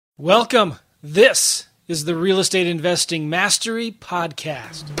Welcome. This is the Real Estate Investing Mastery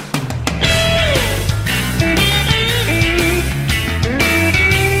Podcast.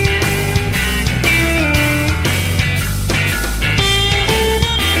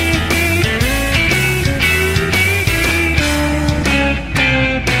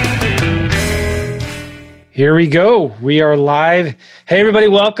 Here we go. We are live. Hey, everybody,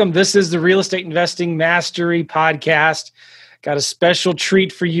 welcome. This is the Real Estate Investing Mastery Podcast. Got a special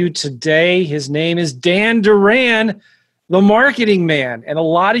treat for you today. His name is Dan Duran, the marketing man. And a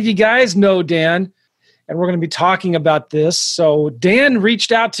lot of you guys know Dan, and we're going to be talking about this. So Dan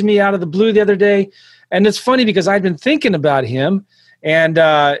reached out to me out of the blue the other day, and it's funny because I've been thinking about him, and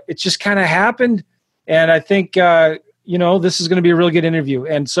it just kind of happened. And I think, this is going to be a really good interview.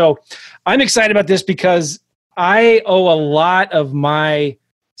 And so I'm excited about this because I owe a lot of my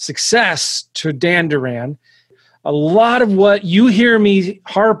success to Dan Duran. A lot of what you hear me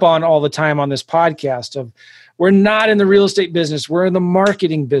harp on all the time on this podcast of we're not in the real estate business, we're in the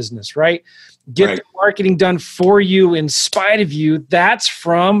marketing business, right? Get the marketing done for you in spite of you. That's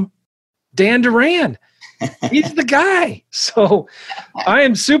from Dan Duran. He's the guy. So I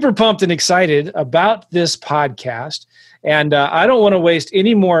am super pumped and excited about this podcast. And I don't want to waste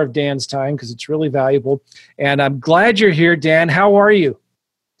any more of Dan's time because it's really valuable. And I'm glad you're here, Dan. How are you?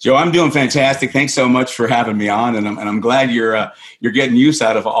 Joe, I'm doing fantastic. Thanks so much for having me on, and I'm glad you're getting use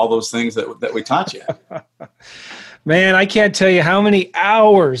out of all those things that we taught you. Man, I can't tell you how many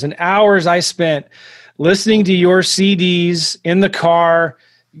hours and hours I spent listening to your CDs in the car,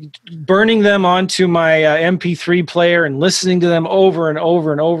 burning them onto my MP3 player and listening to them over and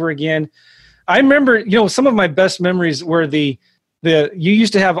over and over again. I remember, some of my best memories were you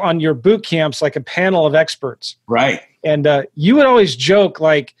used to have on your boot camps like a panel of experts. Right. And you would always joke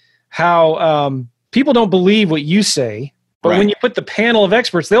like how people don't believe what you say, but when you put the panel of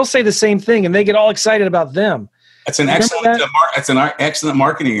experts, they'll say the same thing and they get all excited about them. That's an excellent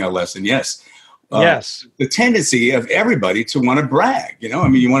marketing lesson. Yes. Yes. The tendency of everybody to want to brag. You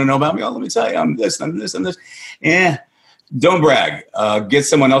want to know about me? Oh, let me tell you, I'm this, I'm this, I'm this. Don't brag. Get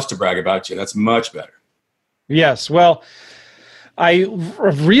someone else to brag about you. That's much better. Yes. Well, I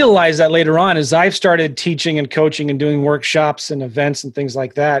realized that later on as I've started teaching and coaching and doing workshops and events and things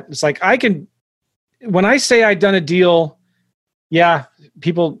like that. It's like when I say I've done a deal,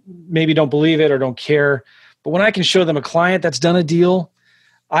 people maybe don't believe it or don't care. But when I can show them a client that's done a deal,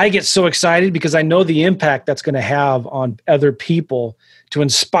 I get so excited because I know the impact that's going to have on other people to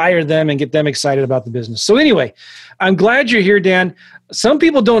inspire them and get them excited about the business. So anyway, I'm glad you're here, Dan. Some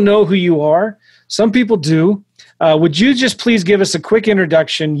people don't know who you are. Some people do. Would you just please give us a quick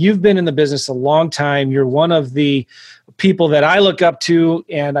introduction? You've been in the business a long time. You're one of the people that I look up to,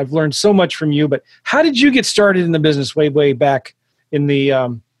 and I've learned so much from you. But how did you get started in the business way back in the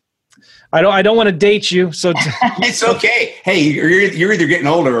I don't want to date you, so it's okay. Hey, you're either getting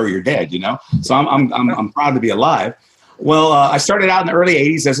older or you're dead, So I'm proud to be alive. Well, I started out in the early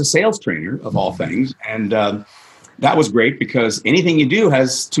 '80s as a sales trainer of all things, and that was great because anything you do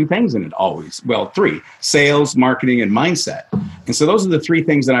has two things in it always. Well, three: sales, marketing, and mindset. And so those are the three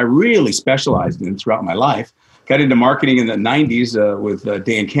things that I really specialized in throughout my life. Got into marketing in the '90s with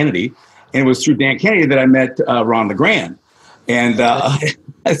Dan Kennedy, and it was through Dan Kennedy that I met Ron LeGrand. And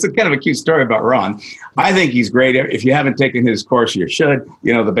it's a kind of a cute story about Ron. I think he's great. If you haven't taken his course, you should.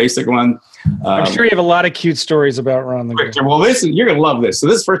 The basic one. I'm sure you have a lot of cute stories about Ron LeGrand. Well, you're going to love this. So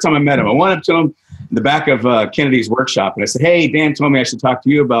this is the first time I met him. I went up to him in the back of Kennedy's workshop, and I said, "Hey, Dan told me I should talk to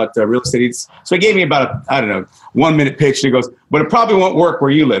you about real estate." So he gave me about a 1 minute pitch. And he goes, "But it probably won't work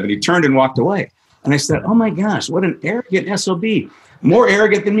where you live." And he turned and walked away. And I said, "Oh my gosh, what an arrogant SOB! More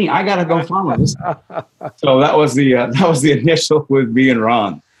arrogant than me. I got to go follow this." So that was the initial with me and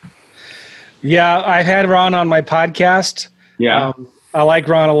Ron. Yeah, I've had Ron on my podcast. Yeah. I like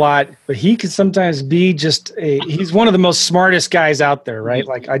Ron a lot, but he can sometimes be he's one of the most smartest guys out there, right?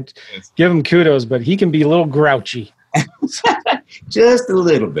 Like I give him kudos, but he can be a little grouchy. Just a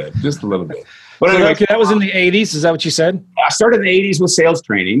little bit. But anyway, that was in the 80s. Is that what you said? I started in the 80s with sales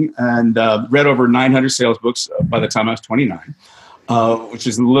training and read over 900 sales books by the time I was 29, which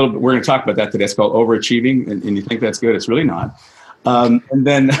is a little bit, we're going to talk about that today. It's called overachieving. And you think that's good. It's really not. And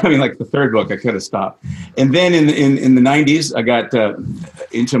then, like the third book, I could have stopped. And then in the 90s, I got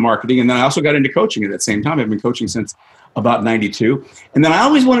into marketing. And then I also got into coaching at that same time. I've been coaching since about 92. And then I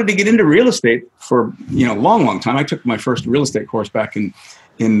always wanted to get into real estate for, a long time. I took my first real estate course back in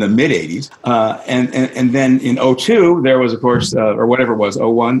the mid 80s. And then in 02, there was, of course, or whatever it was,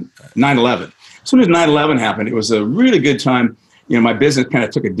 01, 9/11. As soon as 9/11 happened, it was a really good time. My business kind of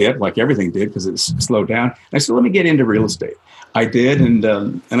took a dip like everything did because it slowed down. And I said, let me get into real estate. I did, and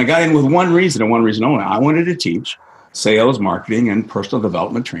I got in with one reason and one reason only. I wanted to teach sales, marketing, and personal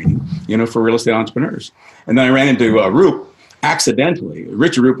development training, for real estate entrepreneurs. And then I ran into Roop accidentally.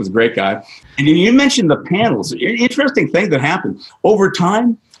 Richard Roop was a great guy. And you mentioned the panels. Interesting thing that happened over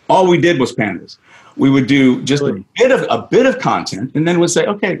time. All we did was panels. We would do just a bit of content, and then we'd say,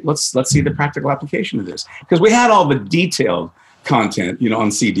 okay, let's see the practical application of this, because we had all the detailed content, on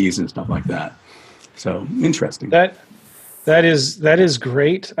CDs and stuff like that. So interesting. That is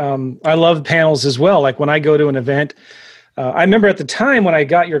great. I love panels as well. Like when I go to an event, I remember at the time when I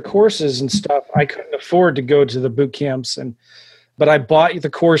got your courses and stuff, I couldn't afford to go to the boot camps, but I bought the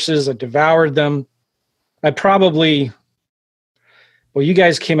courses, I devoured them. You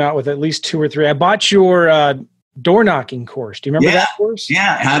guys came out with at least 2 or 3. I bought your door knocking course. Do you remember that course?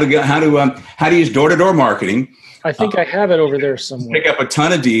 Yeah, how to use door-to-door marketing. I think I have it over there somewhere. Pick up a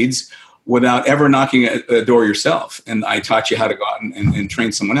ton of deeds without ever knocking a door yourself. And I taught you how to go out and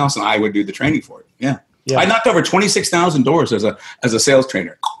train someone else, and I would do the training for it. Yeah. I knocked over 26,000 doors as a sales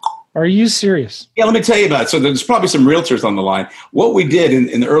trainer. Are you serious? Yeah, let me tell you about it. So there's probably some realtors on the line. What we did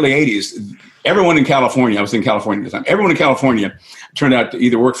in the early 80s, everyone in California, I was in California at the time, everyone in California turned out to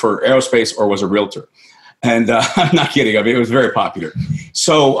either work for aerospace or was a realtor. And I'm not kidding. I mean, it was very popular.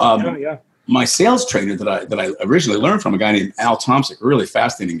 So my sales trainer that I originally learned from, a guy named Al Tomsic, a really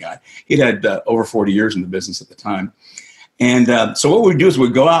fascinating guy. He'd had over 40 years in the business at the time. And so what we'd do is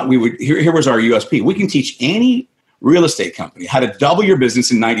we'd go out, here was our USP. We can teach any real estate company how to double your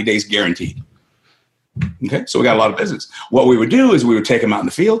business in 90 days guaranteed. Okay, so we got a lot of business. What we would do is we would take them out in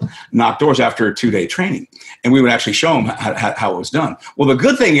the field, knock doors after a 2-day training, and we would actually show them how it was done. Well, the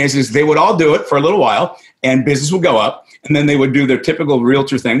good thing is they would all do it for a little while, and business would go up, and then they would do their typical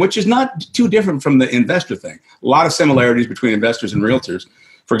realtor thing, which is not too different from the investor thing. A lot of similarities between investors and realtors.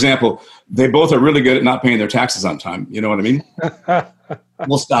 For example, they both are really good at not paying their taxes on time. You know what I mean?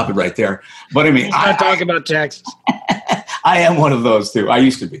 We'll stop it right there. But I mean, let's not talk about taxes. I am one of those too. I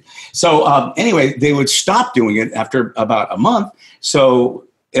used to be. So anyway, they would stop doing it after about a month. So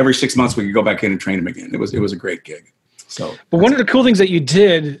every 6 months we could go back in and train them again. It was a great gig. So, but one of the cool things that you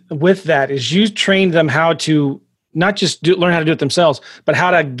did with that is you trained them how to not just learn how to do it themselves, but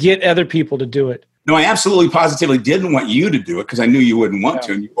how to get other people to do it. No, I absolutely positively didn't want you to do it because I knew you wouldn't want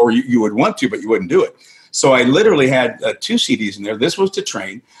to, or you would want to, but you wouldn't do it. So I literally had 2 CDs in there. This was to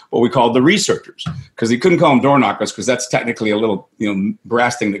train what we called the researchers, because you couldn't call them door knockers because that's technically a little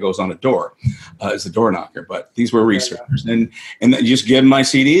brass thing that goes on a door as a door knocker. But these were researchers, and you just give them my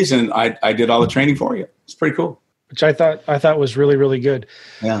CDs, and I did all the training for you. It's pretty cool. Which I thought was really, really good.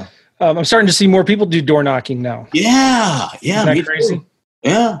 Yeah, I'm starting to see more people do door knocking now. Yeah. Isn't that crazy? Too.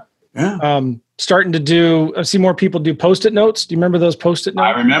 Yeah. Starting to see more people do Post-it notes. Do you remember those Post-it notes?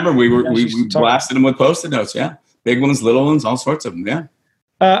 I remember we blasted them with Post-it notes. Yeah, big ones, little ones, all sorts of them. Yeah.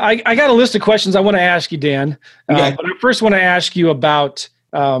 I got a list of questions I want to ask you, Dan. Okay. But I first want to ask you about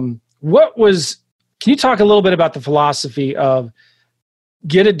can you talk a little bit about the philosophy of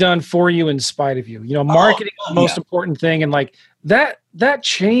get it done for you in spite of you? Marketing is the most important thing. And like that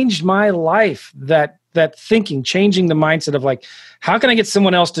changed my life, that thinking, changing the mindset of like, how can I get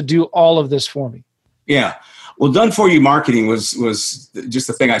someone else to do all of this for me? Yeah. Well, done for you marketing was just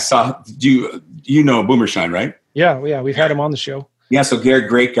the thing I saw. You know Boomershine, right? Yeah. We've had him on the show. Yeah. So Gary,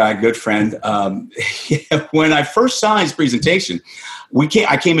 great guy, good friend. When I first saw his presentation,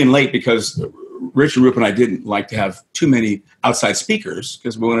 I came in late because Richard Roop and I didn't like to have too many outside speakers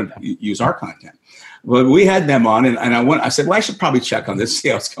because we wanted to use our content. Well, we had them on, and I said, well, I should probably check on this, see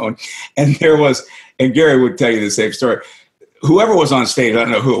how it's going. And and Gary would tell you the same story. Whoever was on stage, I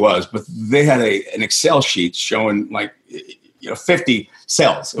don't know who it was, but they had an Excel sheet showing 50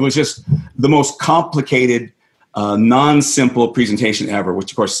 cells. It was just the most complicated, non-simple presentation ever,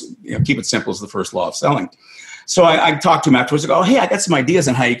 which of course, keep it simple is the first law of selling. So I talked to him afterwards and go, hey, I got some ideas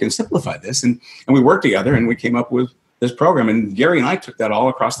on how you can simplify this. And we worked together and we came up with this program. And Gary and I took that all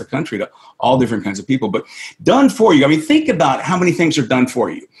across the country to all different kinds of people. But done for you, I mean, think about how many things are done for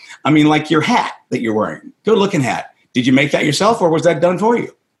you. I mean, like your hat that you're wearing, good looking hat. Did you make that yourself or was that done for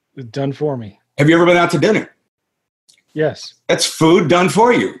you? Done for me. Have you ever been out to dinner? Yes. That's food done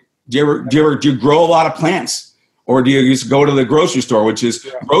for you. Do you grow a lot of plants? Or do you just go to the grocery store, which is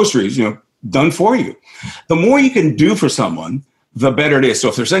groceries, done for you? The more you can do for someone, the better it is. So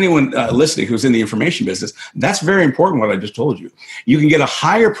if there's anyone listening who's in the information business, that's very important what I just told you. You can get a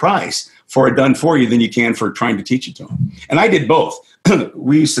higher price for it done for you than you can for trying to teach it to them. And I did both.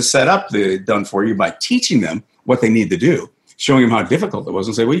 We used to set up the done for you by teaching them what they need to do, showing them how difficult it was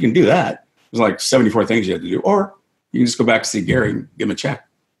and say, well, you can do that. There's like 74 things you had to do. Or you can just go back to see Gary and give him a check.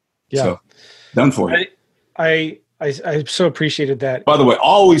 Yeah. So done for you. I I so appreciated that. By the way,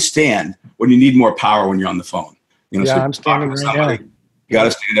 always stand when you need more power when you're on the phone. Yeah, so I'm standing right now. You got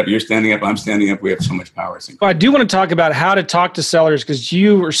to stand up. You're standing up. I'm standing up. We have so much power. Well, I do want to talk about how to talk to sellers because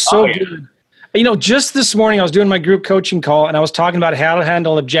you are so good. You know, just this morning I was doing my group coaching call and I was talking about how to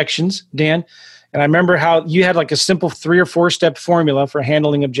handle objections, Dan. And I remember how you had like a simple 3 or 4 step formula for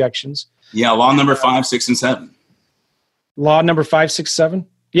handling objections. Yeah, law number 5, 6, and 7. Law number 5, 6, 7?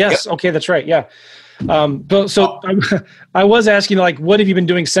 Yes. Yep. Okay, that's right. Yeah. I was asking, like, what have you been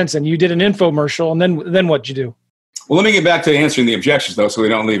doing since then? You did an infomercial, and then what'd you do? Well, let me get back to answering the objections, though, so we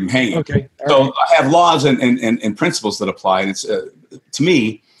don't leave them hanging. Okay. So I have laws and principles that apply, and it's to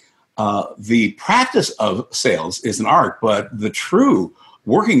me, the practice of sales is an art, but the true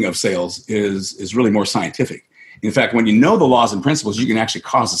working of sales is really more scientific. In fact, when you know the laws and principles, you can actually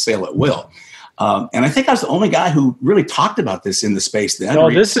cause a sale at will. And I think I was the only guy who really talked about this in the space then.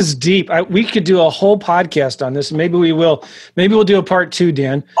 Oh, this is deep. We could do a whole podcast on this. Maybe we will. Maybe we'll do a part 2,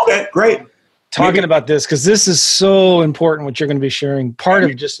 Dan. Okay, great. Talking about this because this is so important, what you're going to be sharing. Part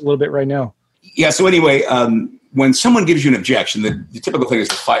of just a little bit right now. Yeah. So anyway, when someone gives you an objection, the typical thing is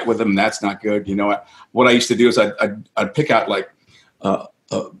to fight with them. That's not good. You know what I used to do is I'd pick out like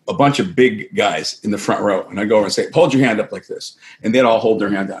a bunch of big guys in the front row, and I'd go over and say, "Hold your hand up like this," and they'd all hold their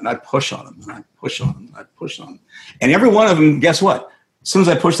hand out, and I'd push on them, and I'd push on them, I'd push on them, and every one of them, guess what? As soon as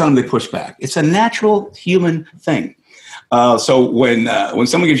I pushed on them, they pushed back. It's a natural human thing. So when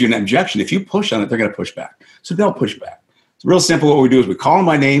someone gives you an objection, if you push on it, they're going to push back. So don't push back. It's real simple. What we do is we call them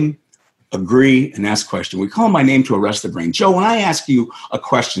by name, agree, and ask a question. We call them by name to arrest the brain. Joe, when I ask you a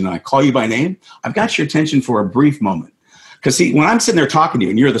question and I call you by name, I've got your attention for a brief moment. Because see, when I'm sitting there talking to you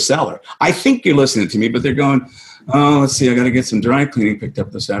and you're the seller, I think you're listening to me, but they're going, "Oh, let's see, I got to get some dry cleaning picked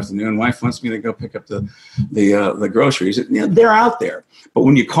up this afternoon. Wife wants me to go pick up the groceries." You know, they're out there. But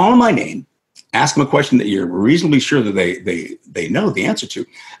when you call them by name, ask them a question that you're reasonably sure that they know the answer to,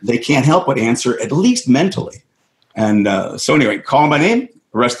 they can't help but answer, at least mentally. And so anyway, call them by name,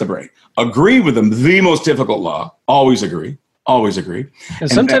 arrest the brain. Agree with them, the most difficult law. Always agree. Always agree.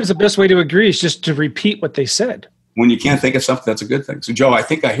 And sometimes the best way to agree is just to repeat what they said. When you can't think of something, that's a good thing. So, Joe, I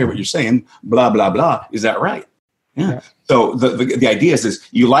think I hear what you're saying, blah, blah, blah. Is that right? Yeah. So the idea is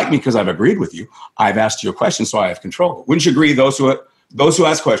you like me because I've agreed with you. I've asked you a question, so I have control. Wouldn't you agree those who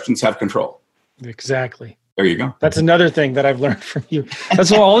ask questions have control? Exactly. There you go. That's another thing that I've learned from you. That's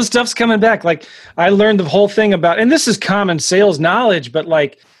why all this stuff's coming back. Like I learned the whole thing about, and this is common sales knowledge, but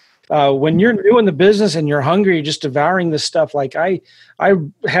like when you're new in the business and you're hungry, you're just devouring this stuff. Like I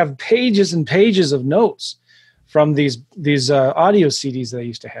have pages and pages of notes from these audio CDs that I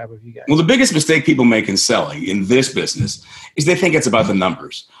used to have of you guys. Well, the biggest mistake people make in selling in this business is they think it's about the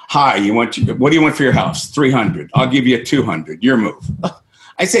numbers. Hi, what do you want for your house? 300. I'll give you 200. Your move.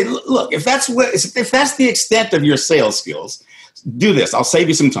 I say, look, if that's the extent of your sales skills, do this. I'll save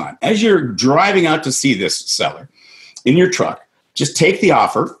you some time. As you're driving out to see this seller in your truck, just take the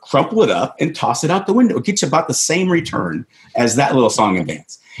offer, crumple it up, and toss it out the window. It gets you about the same return as that little song and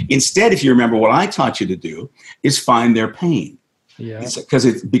dance. Instead, if you remember what I taught you to do, is find their pain. Yeah.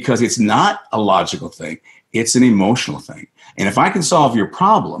 Because it's not a logical thing. It's an emotional thing. And if I can solve your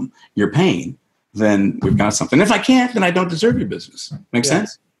problem, your pain, then we've got something. If I can't, then I don't deserve your business. Make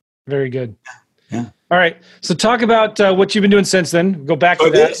sense? Very good. Yeah. All right. So talk about what you've been doing since then. Go back to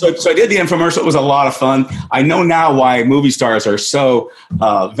that. So I did the infomercial. It was a lot of fun. I know now why movie stars are so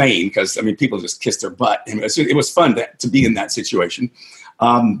vain because, I mean, people just kiss their butt. And it was fun to be in that situation.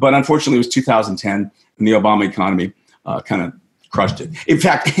 But unfortunately, it was 2010 and the Obama economy kind of crushed it. In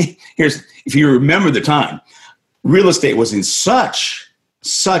fact, if you remember the time, real estate was in such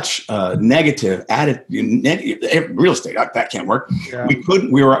negative attitude. Real estate, that can't work. Yeah.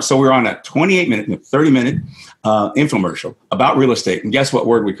 We were on a 28-minute and a 30-minute infomercial about real estate. And guess what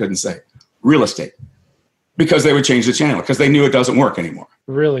word we couldn't say? Real estate. Because they would change the channel because they knew it doesn't work anymore.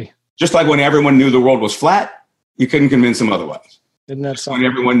 Really? Just like when everyone knew the world was flat, you couldn't convince them otherwise. Isn't that something?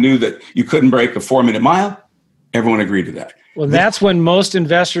 When everyone knew that you couldn't break a 4-minute mile, everyone agreed to that. Well, that's when most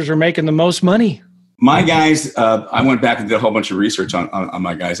investors were making the most money. My guys, I went back and did a whole bunch of research on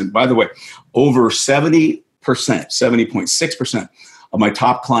my guys. And by the way, over 70%, 70.6% of my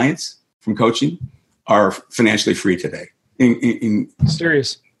top clients from coaching are financially free today.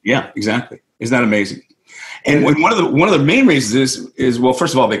 Serious. Yeah, exactly. Isn't that amazing? And one of the main reasons is well,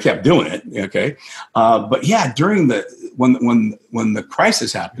 first of all, they kept doing it. Okay. But yeah, during when the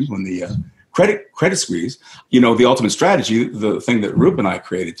crisis happened, when the credit squeeze, the ultimate strategy, the thing that Rup and I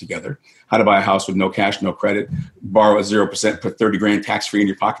created together, how to buy a house with no cash, no credit, borrow at 0%, put 30 grand tax free in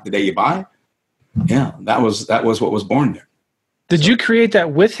your pocket the day you buy. Yeah, that was what was born there. Did you create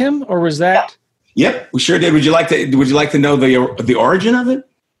that with him, or was that? Yep, we sure did. Would you like to know the origin of it?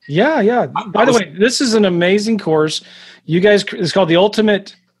 Yeah. By the way, this is an amazing course. You guys, it's called the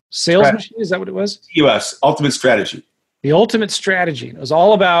Ultimate Sales Machine. Is that what it was? US Ultimate Strategy. The Ultimate Strategy. It was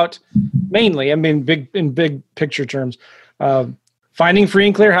all about mainly, in big picture terms, finding free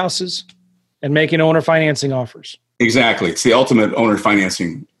and clear houses and making owner financing offers. Exactly. It's the ultimate owner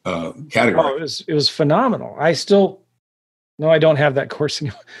financing category. Oh, it was phenomenal. I don't have that course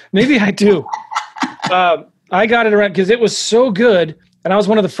anymore. Maybe I do. I got it around because it was so good. And I was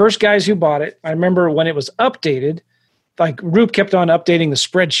one of the first guys who bought it. I remember when it was updated, like Roop kept on updating the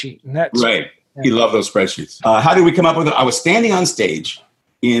spreadsheet. And that's right. He loved those spreadsheets. How did we come up with it? I was standing on stage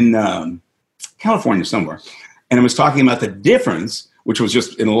in California somewhere, and I was talking about the difference, which was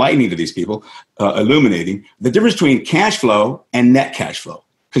just enlightening to these people, illuminating the difference between cash flow and net cash flow.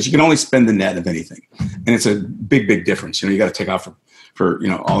 Because you can only spend the net of anything. And it's a big, big difference. You got to take off for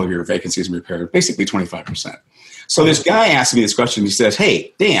all of your vacancies and repair, basically 25%. So this guy asked me this question. He says,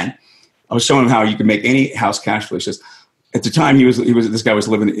 "Hey, Dan," I was showing him how you can make any house cash flow. He says, at the time this guy was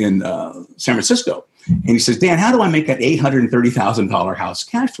living in San Francisco. And he says, "Dan, how do I make that $830,000 house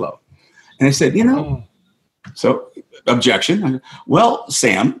cash flow?" And I said, so objection. I go, "Well,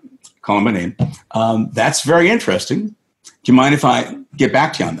 Sam," call him by name, "that's very interesting. Do you mind if I get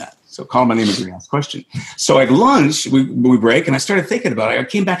back to you on that?" So call my name and ask the question. So at lunch, we break, and I started thinking about it. I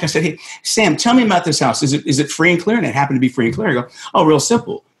came back, I said, "Hey, Sam, tell me about this house. Is it free and clear?" And it happened to be free and clear. I go, "Oh, real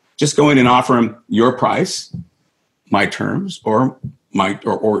simple. Just go in and offer him your price, my terms, or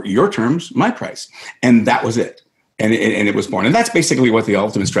your terms, my price." And that was it. And it was born. And that's basically what the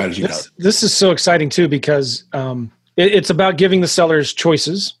Ultimate Strategy does. This is so exciting, too, because it's about giving the sellers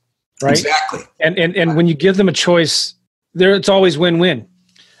choices, right? Exactly. And when you give them a choice, it's always win-win.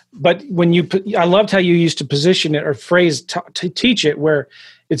 But I loved how you used to position it or phrase to teach it where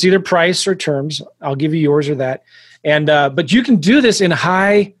it's either price or terms. I'll give you yours or that. And but you can do this in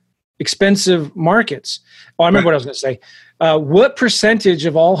high expensive markets. Oh, I remember what I was going to say. What percentage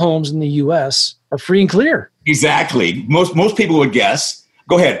of all homes in the U.S. are free and clear? Exactly. Most people would guess.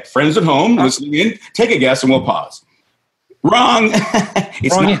 Go ahead, friends at home listening in, take a guess, and we'll pause. Wrong.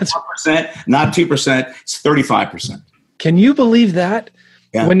 It's Wrong not answer. 4%, not 2%. It's 35%. Can you believe that?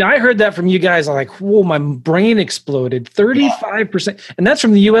 Yeah. When I heard that from you guys, I'm like, whoa, my brain exploded. 35%. And that's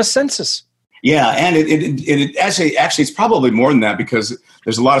from the U.S. Census. Yeah, and it actually it's probably more than that because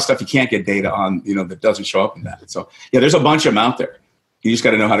there's a lot of stuff you can't get data on, that doesn't show up in that. So yeah, there's a bunch of them out there. You just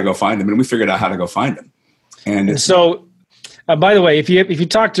got to know how to go find them, and we figured out how to go find them. And so, by the way, if you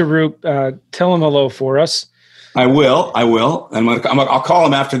talk to Roop, tell him hello for us. I will, and I'll call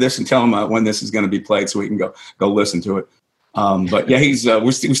him after this and tell him when this is going to be played, so we can go listen to it. But yeah,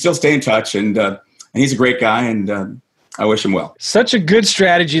 we still stay in touch, and he's a great guy, and I wish him well. Such a good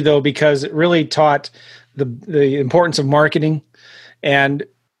strategy, though, because it really taught the importance of marketing and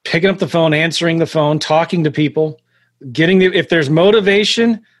picking up the phone, answering the phone, talking to people, if there's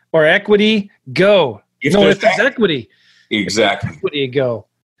motivation or equity, go. If there's equity. Exactly. Equity, go.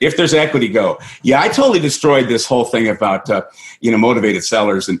 If there's equity, go. Yeah, I totally destroyed this whole thing about motivated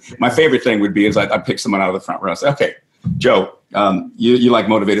sellers. And my favorite thing would be is I pick someone out of the front row and say, "Okay, Joe, you like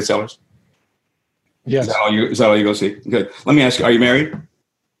motivated sellers?" Yes. Is that all you go see? Good. Let me ask you, are you married?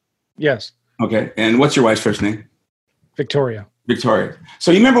 Yes. Okay. And what's your wife's first name? Victoria. Victoria. So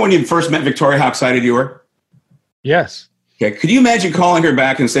you remember when you first met Victoria, how excited you were? Yes. Okay. Could you imagine calling her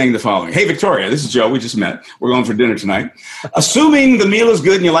back and saying the following? "Hey, Victoria, this is Joe. We just met. We're going for dinner tonight. Assuming the meal is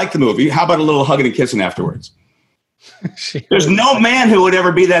good and you like the movie, how about a little hugging and kissing afterwards?" There's no man who would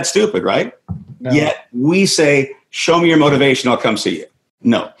ever be that stupid, right? No. Yet we say, "Show me your motivation. I'll come see you."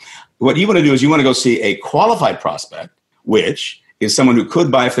 No. What you want to do is you want to go see a qualified prospect, which is someone who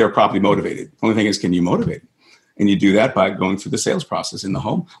could buy if they're properly motivated. The only thing is, can you motivate them? And you do that by going through the sales process in the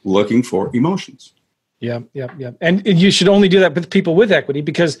home, looking for emotions. Yeah. And you should only do that with people with equity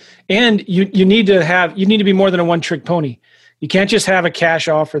you need to be more than a one-trick pony. You can't just have a cash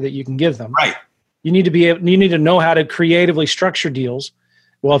offer that you can give them. Right. You need to know how to creatively structure deals.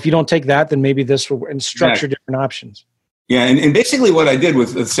 Well, if you don't take that, then maybe this will structure different options. Yeah, and basically what I did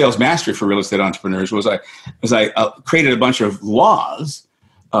with the Sales Mastery for Real Estate Entrepreneurs was I created a bunch of laws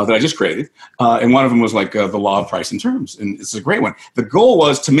that I just created, and one of them was like the law of price and terms, and it's a great one. The goal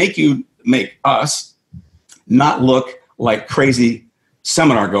was to make us not look like crazy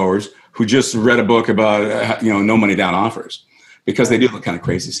seminar goers who just read a book about no money down offers, because they do look kind of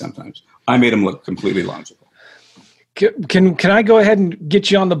crazy sometimes. I made them look completely logical. Can I go ahead and get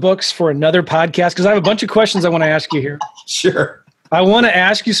you on the books for another podcast? Because I have a bunch of questions I want to ask you here. Sure. I want to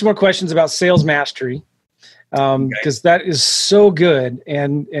ask you some more questions about Sales Mastery, because that is so good,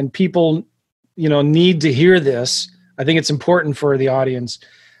 and people, need to hear this. I think it's important for the audience.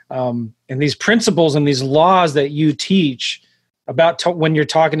 And these principles and these laws that you teach about when you're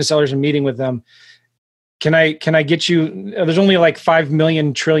talking to sellers and meeting with them. Can I get you? There's only like 5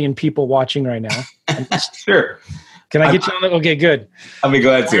 million trillion people watching right now. Sure. Can I get you on that? Okay, good. I'll be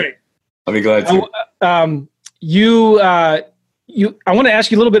glad to. Right. I'll be glad to. I want to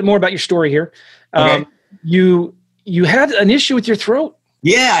ask you a little bit more about your story here. Okay. You had an issue with your throat.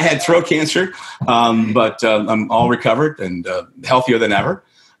 Yeah, I had throat cancer, but I'm all recovered and healthier than ever.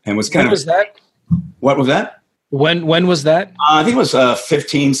 And was When was that? What was that? When was that? I think it was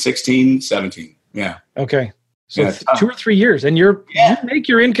 15, 16, 17. Yeah. Okay. So 2 or 3 years, and you make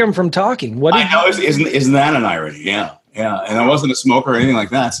your income from talking. What? I know, isn't that an irony? Yeah, yeah. And I wasn't a smoker or anything like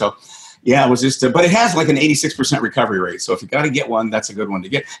that. So, yeah, it was just. But it has like an 86% recovery rate. So if you got to get one, that's a good one to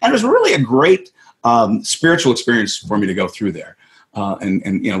get. And it was really a great spiritual experience for me to go through there,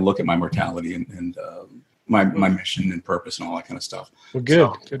 and look at my mortality and my mission and purpose and all that kind of stuff. Well, good.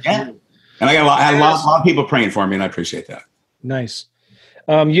 So, good. Yeah. And I had a lot of people praying for me, and I appreciate that. Nice.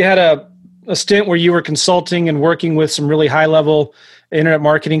 You had a stint where you were consulting and working with some really high-level internet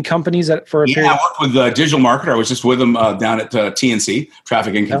marketing companies for a period. Yeah, I worked with Digital Marketer. I was just with them down at TNC,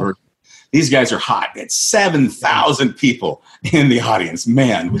 Traffic and Conversion. These guys are hot. It's 7,000 people in the audience.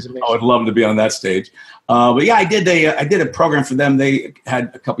 Man, I would love to be on that stage. But yeah, I did a program for them. They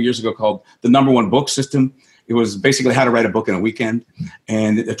had a couple years ago called the Number One Book System. It was basically how to write a book in a weekend,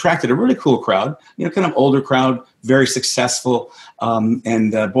 and it attracted a really cool crowd, kind of older crowd, very successful.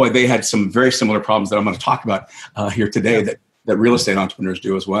 Boy, they had some very similar problems that I'm going to talk about here today that real estate entrepreneurs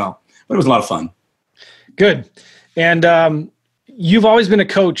do as well. But it was a lot of fun. Good. And you've always been a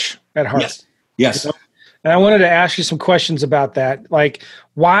coach at heart. Yes. And I wanted to ask you some questions about that. Like,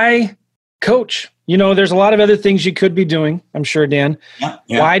 why coach? There's a lot of other things you could be doing, I'm sure, Dan. Yeah.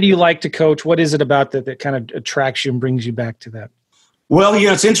 Why do you like to coach? What is it about that kind of attracts you and brings you back to that? Well,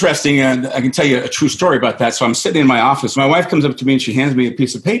 it's interesting, and I can tell you a true story about that. So I'm sitting in my office. My wife comes up to me and she hands me a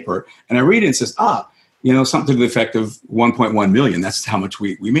piece of paper, and I read it and says, something to the effect of 1.1 million. That's how much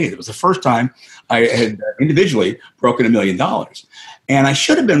we made. It was the first time I had individually broken $1 million. And I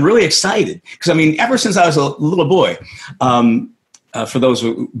should have been really excited because, ever since I was a little boy, for those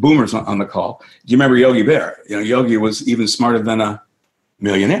boomers on the call, do you remember Yogi Bear? Yogi was even smarter than a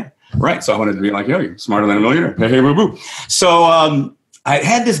millionaire, right? So I wanted to be like Yogi, smarter than a millionaire. Hey, boo, boo. So I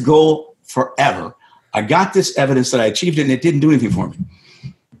had this goal forever. I got this evidence that I achieved it, and it didn't do anything for me.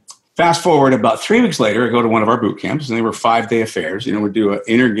 Fast forward about 3 weeks later, I go to one of our boot camps, and they were 5-day affairs. We'd do an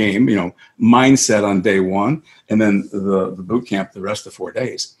inner game, mindset on day one, and then the boot camp the rest of the 4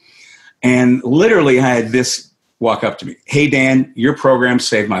 days. And literally, I had this walk up to me. Hey, Dan, your program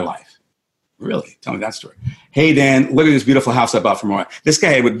saved my life. Really? Tell me that story. Hey, Dan, look at this beautiful house I bought for my wife. This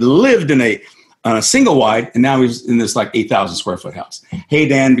guy had lived on a single wide, and now he's in this like 8,000 square foot house. Hey,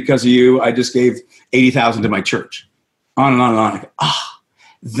 Dan, because of you, I just gave $80,000 to my church. On and on and on. I go,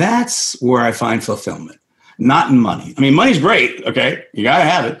 that's where I find fulfillment. Not in money. Money's great, okay? You got to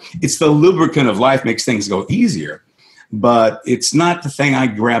have it. It's the lubricant of life, makes things go easier. But it's not the thing I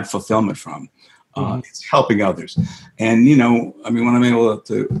grab fulfillment from. It's helping others. And, when I'm able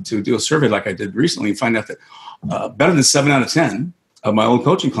to do a survey like I did recently and find out that better than 7 out of 10 of my old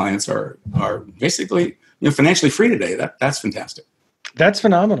coaching clients are basically, financially free today. That's fantastic. That's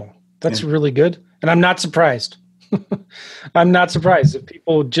phenomenal. That's really good. And I'm not surprised. I'm not surprised if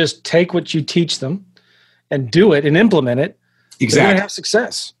people just take what you teach them and do it and implement it. Exactly. They're going to have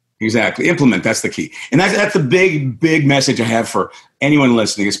success. Exactly. Implement. That's the key. And that's the big, big message I have for anyone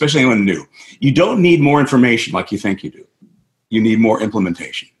listening, especially anyone new. You don't need more information like you think you do. You need more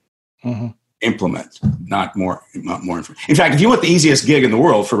implementation. Mm-hmm. Implement, not more information. In fact, if you want the easiest gig in the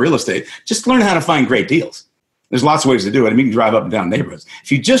world for real estate, just learn how to find great deals. There's lots of ways to do it. You can drive up and down neighborhoods.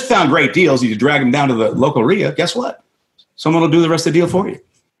 If you just found great deals, you drag them down to the local RIA, guess what? Someone will do the rest of the deal for you.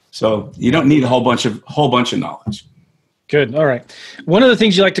 So you don't need a whole bunch of knowledge. Good. All right. One of the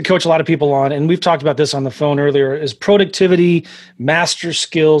things you like to coach a lot of people on, and we've talked about this on the phone earlier, is productivity, master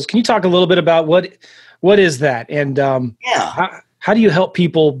skills. Can you talk a little bit about what is that? And how do you help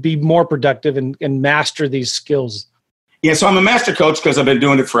people be more productive and master these skills? Yeah, so I'm a master coach because I've been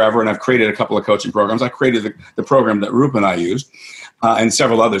doing it forever, and I've created a couple of coaching programs. I created the program that Rupa and I used, and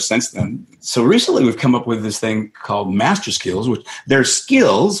several others since then. So recently we've come up with this thing called Master Skills, which they're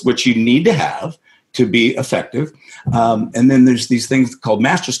skills which you need to have to be effective. And then there's these things called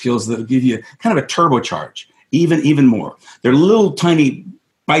Master Skills that will give you kind of a turbocharge, even more. They're little tiny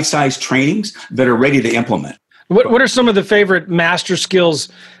bite-sized trainings that are ready to implement. What are some of the favorite master skills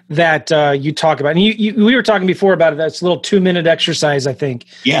that you talk about? And we were talking before about it. That's a little 2-minute exercise, I think.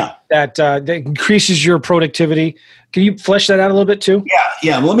 Yeah. That increases your productivity. Can you flesh that out a little bit too?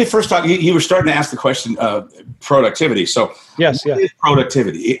 Yeah. Well, let me first talk. You were starting to ask the question of productivity. So yes, what is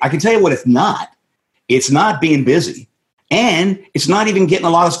productivity? I can tell you what it's not. It's not being busy, and it's not even getting a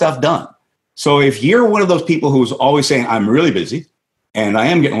lot of stuff done. So if you're one of those people who's always saying, I'm really busy, and I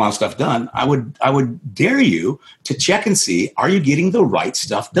am getting a lot of stuff done, I would dare you to check and see, are you getting the right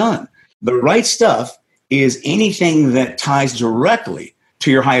stuff done? The right stuff is anything that ties directly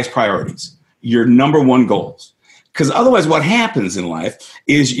to your highest priorities, your number one goals. Because otherwise what happens in life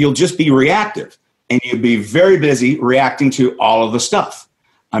is you'll just be reactive, and you'll be very busy reacting to all of the stuff.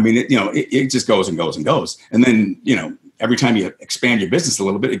 I mean, it just goes and goes and goes. And then, every time you expand your business a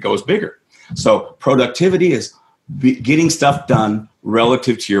little bit, it goes bigger. So productivity is getting stuff done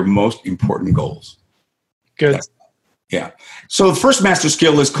relative to your most important goals. Good. Yeah. So the first master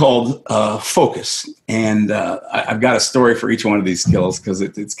skill is called focus. And I've got a story for each one of these skills because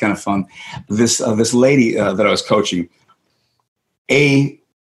it's kind of fun. This lady that I was coaching,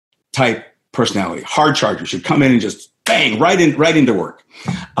 A-type personality, hard charger, should come in and just bang, right into work.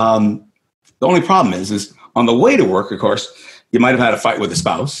 The only problem is on the way to work, of course, you might have had a fight with a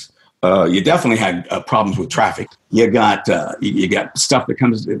spouse. You definitely had problems with traffic. You got stuff that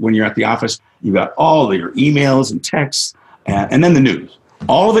comes when you're at the office. You got all of your emails and texts, and then the news.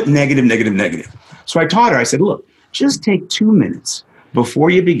 All of it negative, negative, negative. So I taught her, I said, look, just take 2 minutes before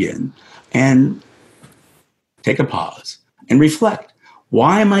you begin and take a pause and reflect.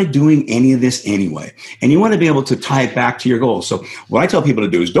 Why am I doing any of this anyway? And you want to be able to tie it back to your goals. So what I tell people to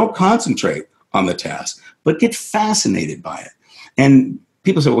do is don't concentrate on the task, but get fascinated by it. And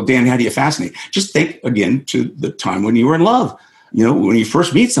people say, well, Dan, how do you fascinate? Just think again to the time when you were in love. When you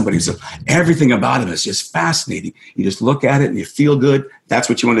first meet somebody, so everything about them is just fascinating. You just look at it and you feel good. That's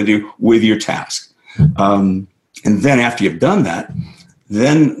what you want to do with your task. And then after you've done that,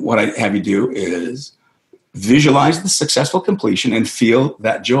 then what I have you do is visualize the successful completion and feel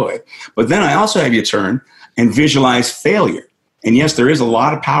that joy. But then I also have you turn and visualize failure. And yes, there is a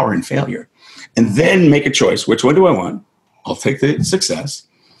lot of power in failure. And then make a choice. Which one do I want? I'll take the success.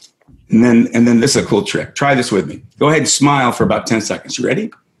 And then this is a cool trick. Try this with me. Go ahead and smile for about 10 seconds. You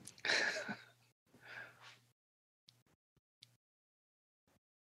ready?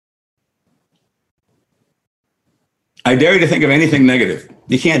 I dare you to think of anything negative.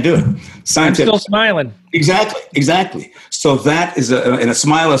 You can't do it. I'm still smiling. Exactly. So that is and a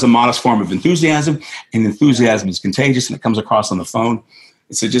smile is a modest form of enthusiasm, and enthusiasm is contagious, and it comes across on the phone.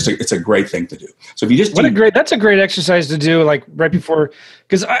 It's a great thing to do. So if you just that's a great exercise to do, like right before,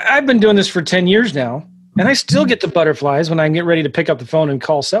 because I've been doing this for 10 years now, and I still get the butterflies when I get ready to pick up the phone and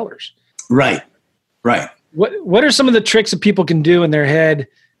call sellers. Right. What are some of the tricks that people can do in their head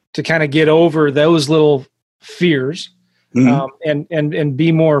to kind of get over those little fears, and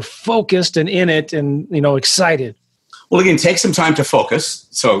be more focused and in it and excited? Well, again, take some time to focus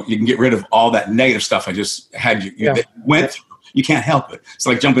so you can get rid of all that negative stuff I just had you went through. You can't help it. It's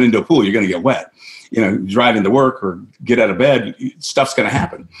like jumping into a pool. You're going to get wet. Driving to work or get out of bed, stuff's going to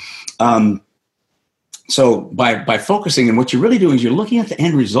happen. So by focusing, and what you're really doing is you're looking at the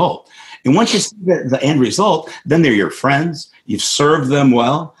end result. And once you see the end result, then they're your friends. You've served them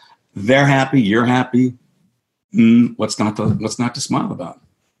well. They're happy. You're happy. What's not to smile about?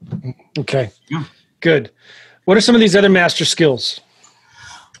 Okay. Yeah. Good. What are some of these other master skills?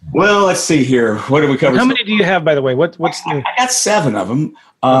 Well, let's see here. What did we cover? How many do you have, by the way? I got 7 of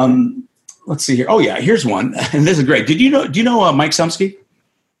them. Let's see here. Oh yeah, here's one, and this is great. Do you know Mike Sumsky?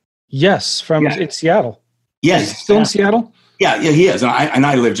 Yes, it's Seattle. Yes, he's still in Seattle. Yeah, he is, and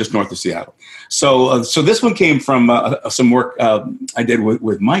I live just north of Seattle. So this one came from some work I did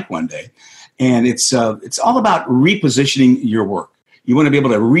with Mike one day, and it's all about repositioning your work. You want to be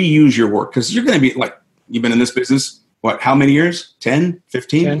able to reuse your work because you're going to be like, you've been in this business. What, how many years? 10,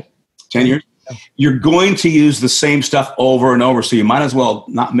 15, 10 years? Yeah. You're going to use the same stuff over and over. So you might as well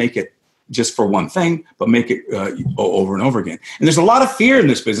not make it just for one thing, but make it over and over again. And there's a lot of fear in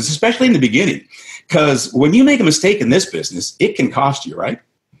this business, especially in the beginning, because when you make a mistake in this business, it can cost you, right?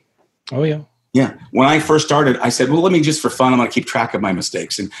 Oh, yeah. Yeah. When I first started, I said, well, let me just for fun, I'm going to keep track of my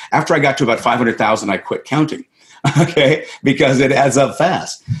mistakes. And after I got to about 500,000, I quit counting. Okay, because it adds up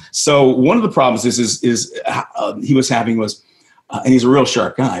fast. So one of the problems he was having and he's a real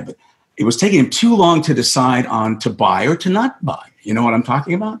sharp guy, but it was taking him too long to decide on to buy or to not buy. You know what I'm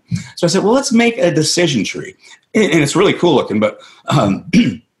talking about? So I said, well, let's make a decision tree, and it's really cool looking. But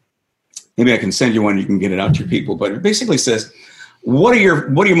maybe I can send you one. You can get it out to your people. But it basically says, what are your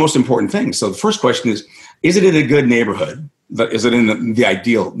most important things? So the first question is it in a good neighborhood? Is it in the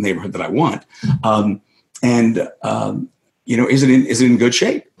ideal neighborhood that I want? Is it in good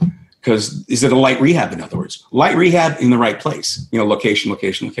shape? Because is it a light rehab? In other words, light rehab in the right place,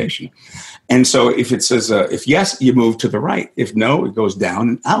 location. And so if it says, if yes, you move to the right. If no, it goes down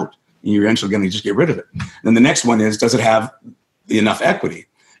and out. And you're eventually going to just get rid of it. Then the next one is, does it have enough equity?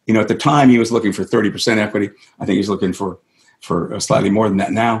 At the time he was looking for 30% equity. I think he's looking for slightly more than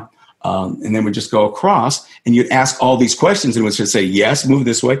that now. And then we just go across and you'd ask all these questions and it would just say, yes, move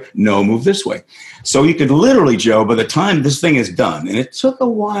this way. No, move this way. So you could literally, Joe, by the time this thing is done, and it took a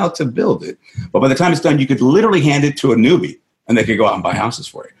while to build it, but by the time it's done, you could literally hand it to a newbie and they could go out and buy houses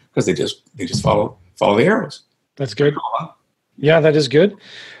for you because they just follow the arrows. That's good. Yeah, that is good.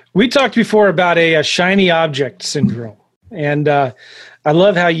 We talked before about a shiny object syndrome. And I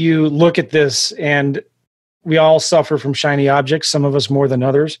love how you look at this, and we all suffer from shiny objects, some of us more than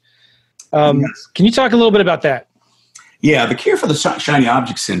others. Yes. Can you talk a little bit about that? Yeah, the cure for the shiny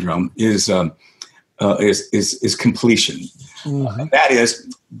object syndrome is completion. Mm-hmm. That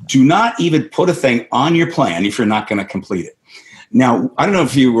is, do not even put a thing on your plan if you're not going to complete it. Now, I don't know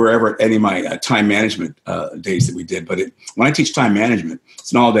if you were ever at any of my time management days that we did, but when I teach time management,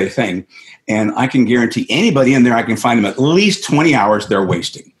 it's an all-day thing, and I can guarantee anybody in there, I can find them at least 20 hours they're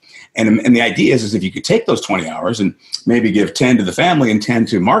wasting. And the idea is if you could take those 20 hours and maybe give 10 to the family and 10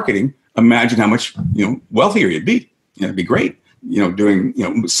 to marketing, imagine how much wealthier you'd be. It'd be great,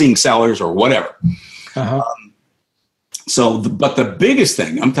 doing seeing sellers or whatever. Uh-huh. But the biggest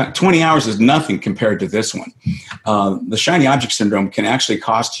thing, 20 hours is nothing compared to this one. The shiny object syndrome can actually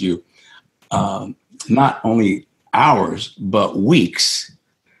cost you not only hours, but weeks,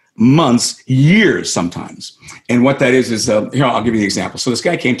 months, years sometimes. And what that is here, I'll give you the example. So this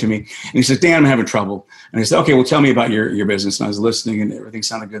guy came to me and he says, Dan, I'm having trouble. And I said, okay, well, tell me about your business. And I was listening and everything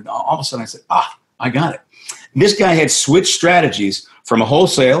sounded good. All of a sudden I said, I got it. This guy had switched strategies from a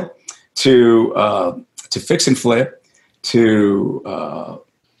wholesale to fix and flip, to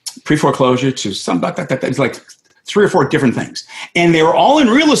pre-foreclosure, to something like that. It's like 3 or 4 different things. And they were all in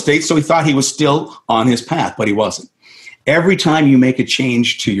real estate, so he thought he was still on his path, but he wasn't. Every time you make a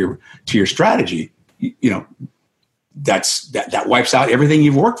change to your strategy, that wipes out everything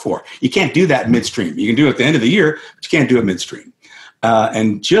you've worked for. You can't do that midstream. You can do it at the end of the year, but you can't do it midstream.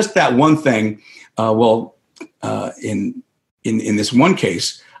 And just that one thing, in this one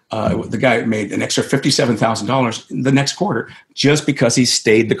case, the guy made an extra $57,000 the next quarter just because he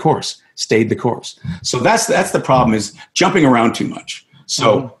stayed the course. So that's the problem, is jumping around too much.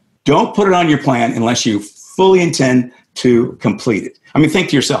 So don't put it on your plan unless you fully intend to complete it. I mean, think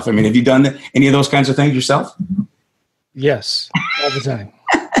to yourself. I mean, have you done any of those kinds of things yourself? Yes, all the time.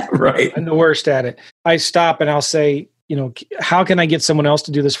 Right. I'm the worst at it. I stop and I'll say, how can I get someone else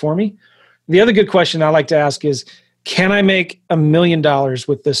to do this for me? The other good question I like to ask is, can I make $1 million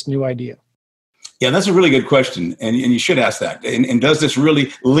with this new idea? Yeah, that's a really good question. And you should ask that. And does this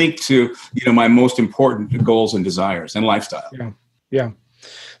really link to, my most important goals and desires and lifestyle? Yeah.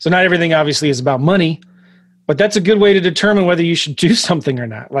 So not everything obviously is about money, but that's a good way to determine whether you should do something or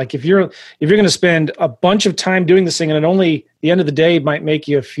not. Like if you're going to spend a bunch of time doing this thing and it only the end of the day might make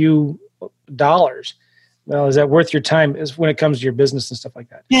you a few dollars, well, is that worth your time when it comes to your business and stuff like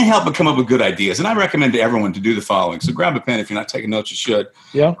that? Can't help but come up with good ideas. And I recommend to everyone to do the following. So grab a pen. If you're not taking notes, you should.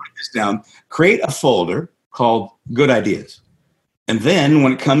 Yeah. Write this down. Create a folder called Good Ideas. And then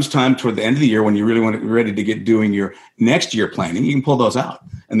when it comes time toward the end of the year, when you really ready to get doing your next year planning, you can pull those out.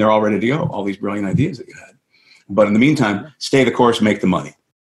 And they're all ready to go, all these brilliant ideas that you had. But in the meantime, stay the course, make the money.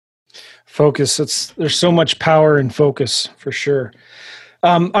 Focus. There's so much power in focus, for sure.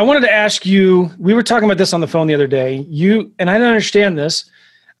 I wanted to ask you, we were talking about this on the phone the other day. And I don't understand this.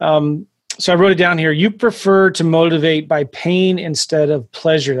 So I wrote it down here. You prefer to motivate by pain instead of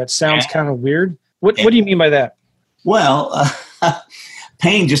pleasure. That sounds kind of weird. What do you mean by that? Well,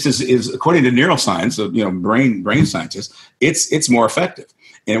 pain just is according to neuroscience, brain scientists, it's more effective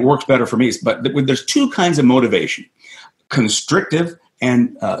and it works better for me. But there's 2 kinds of motivation: constructive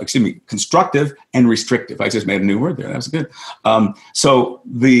and restrictive. I just made a new word there. That was good. So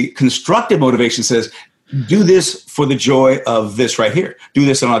the constructive motivation says, do this for the joy of this right here. Do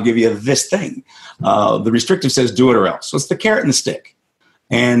this and I'll give you this thing. The restrictive says, do it or else. So it's the carrot and the stick.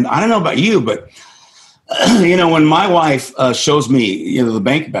 And I don't know about you, but when my wife shows me, the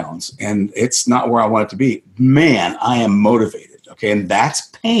bank balance and it's not where I want it to be, man, I am motivated. Okay. And that's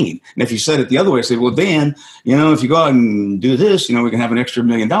pain. And if you said it the other way, I say, well, Dan, if you go out and do this, we can have an extra $1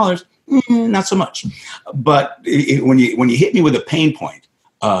 million. Not so much. But when you hit me with a pain point,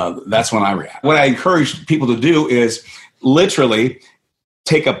 that's when I react. What I encourage people to do is literally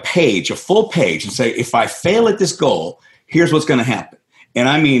take a full page, and say, if I fail at this goal, here's what's going to happen. And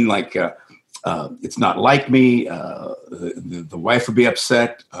I mean, like, it's not like me. The wife would be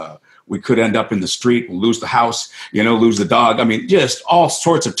upset. We could end up in the street, we'll lose the house, lose the dog. I mean, just all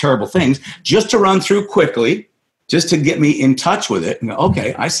sorts of terrible things just to run through quickly, just to get me in touch with it. And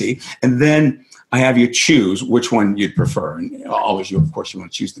okay, I see. And then I have you choose which one you'd prefer. And always, of course, you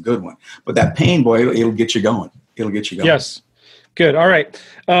want to choose the good one. But that pain, boy, it'll get you going. It'll get you going. Yes. Good. All right.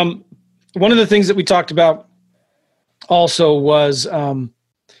 One of the things that we talked about also was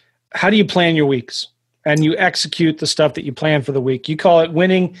how do you plan your weeks? And you execute the stuff that you plan for the week. You call it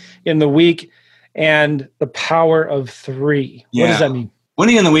winning in the week and the power of three. Yeah. What does that mean?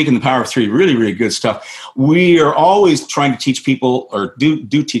 Winning in the week and the power of three, really, really good stuff. We are always trying to teach people, or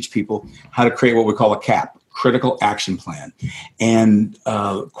do teach people, how to create what we call a CAP, critical action plan. And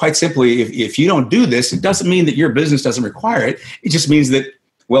quite simply, if you don't do this, it doesn't mean that your business doesn't require it. It just means that,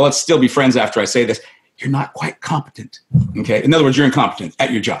 well, let's still be friends after I say this, you're not quite competent. Okay. In other words, you're incompetent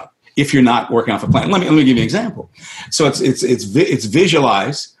at your job if you're not working off a plan. Let me give you an example. So it's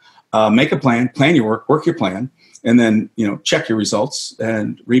visualize, make a plan your work your plan, and then check your results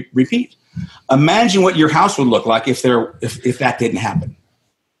and repeat. Imagine what your house would look like if that didn't happen,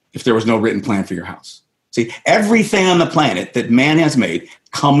 if there was no written plan for your house. See, everything on the planet that man has made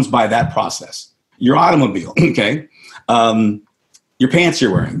comes by that process. Your automobile, okay, your pants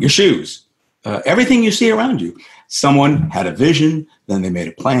you're wearing, your shoes, everything you see around you. Someone had a vision, then they made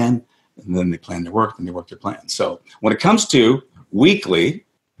a plan, and then they planned their work, and they worked their plan. So when it comes to weekly,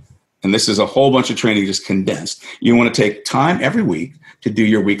 and this is a whole bunch of training just condensed, you want to take time every week to do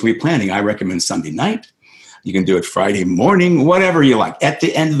your weekly planning. I recommend Sunday night. You can do it Friday morning, whatever you like, at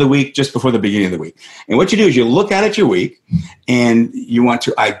the end of the week, just before the beginning of the week. And what you do is you look at your week, and you want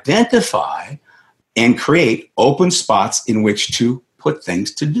to identify and create open spots in which to put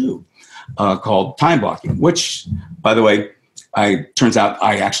things to do. Called time blocking, which, by the way, turns out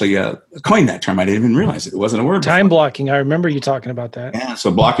I actually coined that term. I didn't even realize it. It wasn't a word. Time blocking. I remember you talking about that. Yeah, so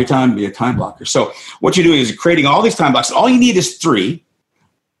block your time, be a time blocker. So what you do is you're creating all these time blocks. All you need is 3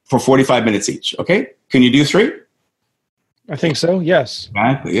 for 45 minutes each, okay? Can you do 3? I think so, yes.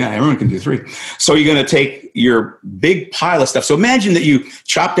 Exactly, yeah, everyone can do 3. So you're going to take your big pile of stuff. So imagine that you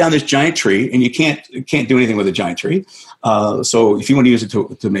chop down this giant tree, and you can't do anything with a giant tree. So if you want to use it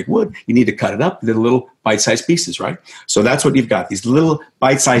to make wood, you need to cut it up into little bite-sized pieces, right? So that's what you've got, these little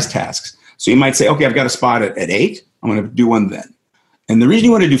bite-sized tasks. So you might say, okay, I've got a spot at 8. I'm going to do one then. And the reason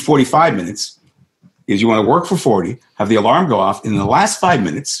you want to do 45 minutes is you want to work for 40, have the alarm go off, and in the last 5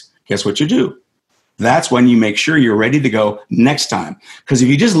 minutes, guess what you do? That's when you make sure you're ready to go next time. Because if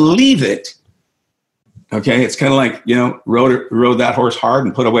you just leave it, okay, it's kind of like, rode that horse hard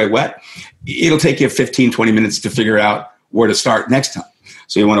and put away wet. It'll take you 15, 20 minutes to figure out where to start next time.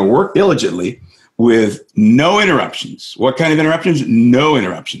 So you want to work diligently with no interruptions. What kind of interruptions? No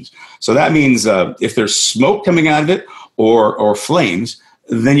interruptions. So that means if there's smoke coming out of it or flames,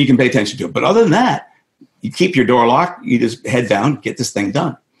 then you can pay attention to it. But other than that, you keep your door locked, you just head down, get this thing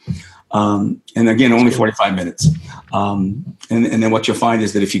done. And again, only 45 minutes. And then what you'll find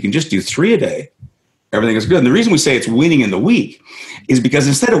is that if you can just do 3 a day, everything is good. And the reason we say it's winning in the week is because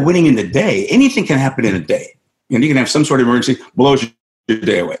instead of winning in the day, anything can happen in a day. You can have some sort of emergency, blows your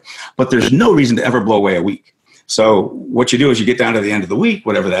day away. But there's no reason to ever blow away a week. So what you do is you get down to the end of the week,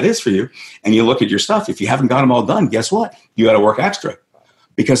 whatever that is for you, and you look at your stuff. If you haven't got them all done, guess what? You got to work extra.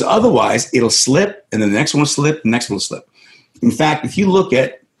 Because otherwise, it'll slip, and then the next one will slip, the next one will slip. In fact, if you look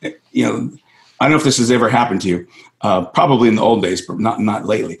at, I don't know if this has ever happened to you, probably in the old days, but not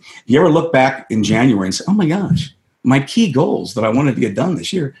lately. You ever look back in January and say, oh my gosh, my key goals that I wanted to get done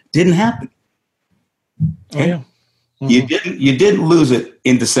this year didn't happen. Okay? Oh, yeah. Mm-hmm. You didn't lose it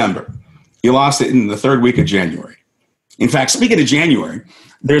in December. You lost it in the 3rd week of January. In fact, speaking of January,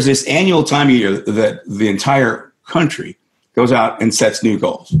 there's this annual time of year that the entire country goes out and sets new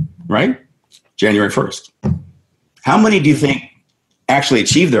goals, right? January 1st. How many do you think actually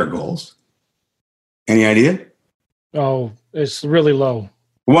achieve their goals? Any idea? Oh, it's really low.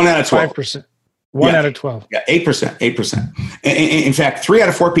 1 out of 12. 5%. 1 out of 12. Yeah, 8%. In fact, 3 out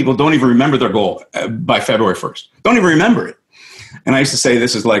of 4 people don't even remember their goal by February 1st. Don't even remember it. And I used to say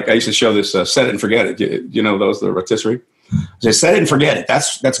this is like, I used to show this set it and forget it. You know those, the rotisserie? I say, set it and forget it.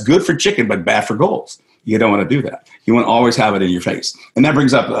 That's good for chicken, but bad for goals. You don't want to do that. You want to always have it in your face. And that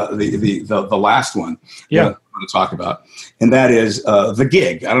brings up the last one that I want to talk about. And that is the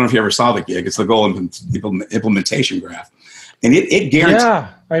GIG. I don't know if you ever saw the GIG. It's the goal implementation graph. And it guarantees. Yeah,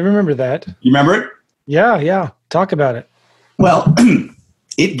 I remember that. You remember it? Yeah. Talk about it. Well,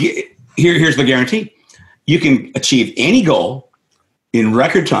 here's the guarantee. You can achieve any goal in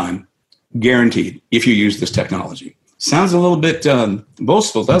record time, guaranteed, if you use this technology. Sounds a little bit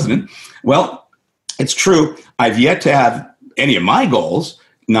boastful, doesn't it? Well, it's true. I've yet to have any of my goals,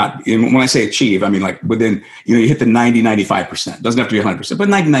 when I say achieve, I mean like within, you hit the 90, 95%. Doesn't have to be 100%, but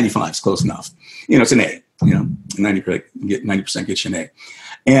 90, 95 is close enough. It's an A, 90% gets you an A.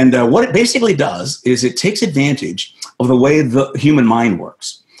 And what it basically does is it takes advantage of the way the human mind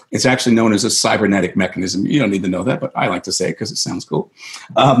works. It's actually known as a cybernetic mechanism. You don't need to know that, but I like to say it because it sounds cool.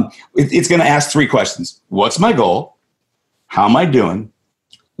 It's going to ask 3 questions. What's my goal? How am I doing?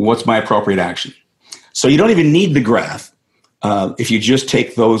 What's my appropriate action? So you don't even need the graph if you just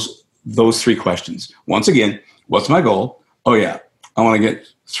take those 3 questions. Once again, what's my goal? Oh, yeah, I want to get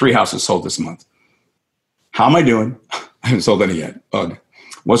 3 houses sold this month. How am I doing? I haven't sold any yet.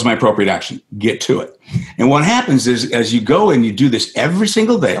 What's my appropriate action? Get to it. And what happens is as you go and you do this every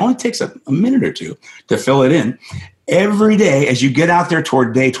single day, it only takes a minute or 2 to fill it in. Every day, as you get out there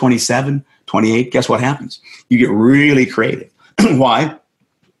toward day 27, 28, guess what happens? You get really creative. Why?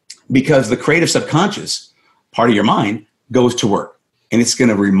 Because the creative subconscious part of your mind goes to work. And it's going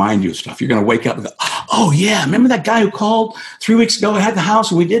to remind you of stuff. You're going to wake up and go, oh, yeah, remember that guy who called 3 weeks ago and had the house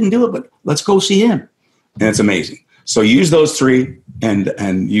and we didn't do it, but let's go see him. And it's amazing. So use those 3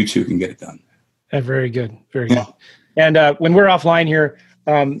 and you too can get it done. Very good. Very good. And when we're offline here,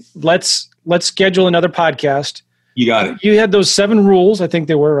 let's schedule another podcast. You got it. You had those 7 rules, I think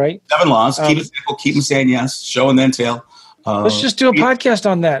they were, right? 7 laws. Keep it simple. Keep them saying yes. Show and then tell. Let's just do a podcast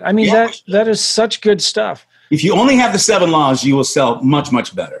on that. I mean, that is such good stuff. If you only have the 7 laws, you will sell much,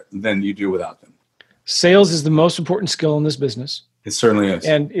 much better than you do without them. Sales is the most important skill in this business. It certainly is.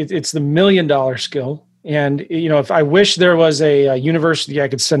 And it's the $1 million skill. And, if I wish there was a university I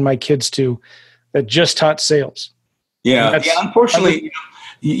could send my kids to that just taught sales. Yeah. Unfortunately,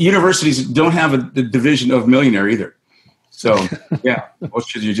 universities don't have a division of millionaire either. So, yeah, what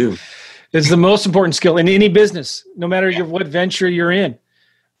should you do? It's the most important skill in any business, no matter what venture you're in.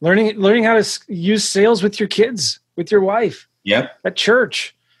 Learning how to use sales with your kids, with your wife, at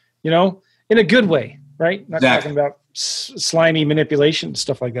church, in a good way, right? Not talking about slimy manipulation,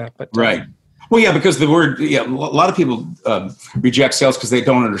 stuff like that. But right. Well, yeah, because the word, a lot of people reject sales because they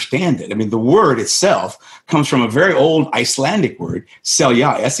don't understand it. I mean, the word itself comes from a very old Icelandic word,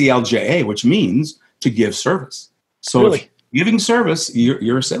 selja, S-E-L-J-A, which means to give service. So really? If you're giving service,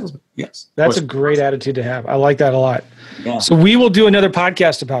 you're a salesman. Yes. That's a great attitude to have. I like that a lot. Yeah. So we will do another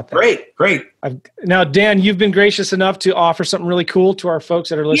podcast about that. Great. Now, Dan, you've been gracious enough to offer something really cool to our folks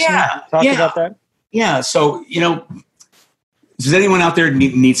that are listening. Talk about that. Yeah. So, does anyone out there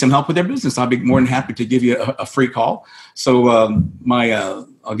need some help with their business? I'll be more than happy to give you a free call. So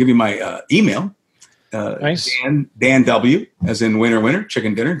I'll give you my email. Nice. Dan W, as in winner,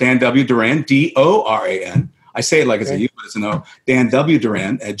 chicken dinner. Dan W. Duran, D-O-R-A-N. I say it like it's a U, but it's an O. Dan W.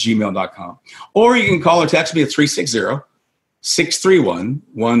 Duran at gmail.com. Or you can call or text me at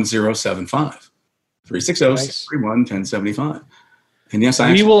 360-631-1075. 360-631-1075. And yes,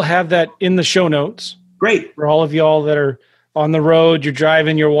 we will have that in the show notes. Great. For all of y'all that are on the road, you're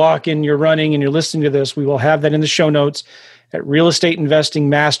driving, you're walking, you're running, and you're listening to this, we will have that in the show notes at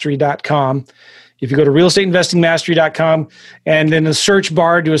realestateinvestingmastery.com. If you go to realestateinvestingmastery.com and in the search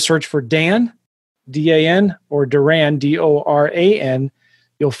bar, do a search for Dan, D-A-N, or Duran, D-O-R-A-N,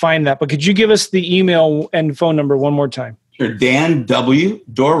 you'll find that. But could you give us the email and phone number one more time? Sure. Dan W.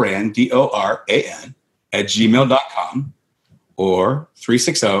 Duran, D-O-R-A-N, at gmail.com or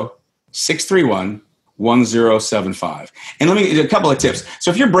 360-631-1075. And let me a couple of tips.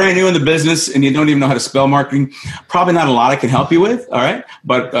 So if you're brand new in the business and you don't even know how to spell marketing, probably not a lot I can help you with. All right.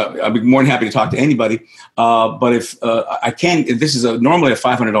 But I'd be more than happy to talk to anybody. But if I can, if this is normally a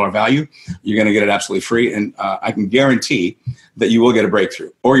 $500 value, you're going to get it absolutely free. And I can guarantee that you will get a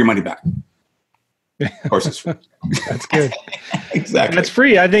breakthrough or your money back. Of course, it's free. That's good. Exactly. That's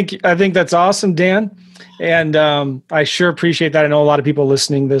free. I think that's awesome, Dan. And I sure appreciate that. I know a lot of people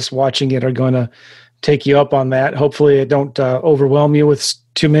listening this, watching it, are going to take you up on that. Hopefully it don't overwhelm you with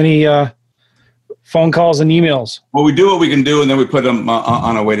too many phone calls and emails. Well, we do what we can do, and then we put them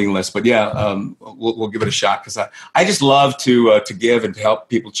on a waiting list. But yeah, we'll give it a shot because I just love to give and to help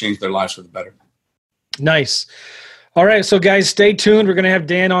people change their lives for the better. Nice. All right. So guys, stay tuned. We're going to have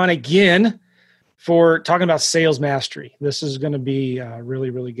Dan on again for talking about sales mastery. This is going to be really,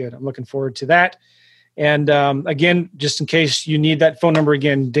 really good. I'm looking forward to that. And again, just in case you need that phone number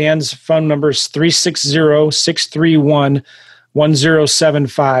again, Dan's phone number is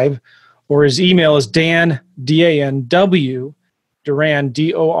 360-631-1075, or his email is Dan, D-A-N-W, Duran,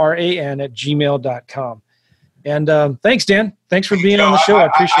 D-O-R-A-N, at gmail.com. And thanks, Dan. Thanks for being on the show. I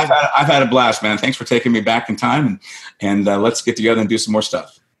appreciate it. I've had a blast, man. Thanks for taking me back in time, and let's get together and do some more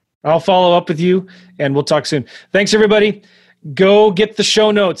stuff. I'll follow up with you, and we'll talk soon. Thanks, everybody. Go get the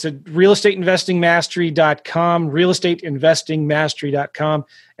show notes at realestateinvestingmastery.com, realestateinvestingmastery.com,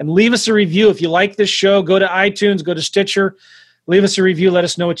 and leave us a review. If you like this show, go to iTunes, go to Stitcher, leave us a review. Let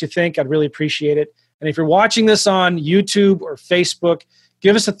us know what you think. I'd really appreciate it. And if you're watching this on YouTube or Facebook,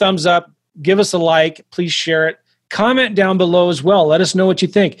 give us a thumbs up, give us a like, please share it. Comment down below as well. Let us know what you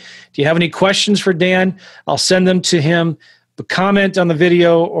think. Do you have any questions for Dan? I'll send them to him. But comment on the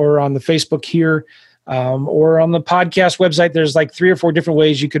video or on the Facebook here. Or on the podcast website. There's like 3 or 4 different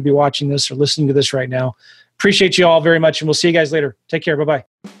ways you could be watching this or listening to this right now. Appreciate you all very much, and we'll see you guys later. Take care. Bye-bye.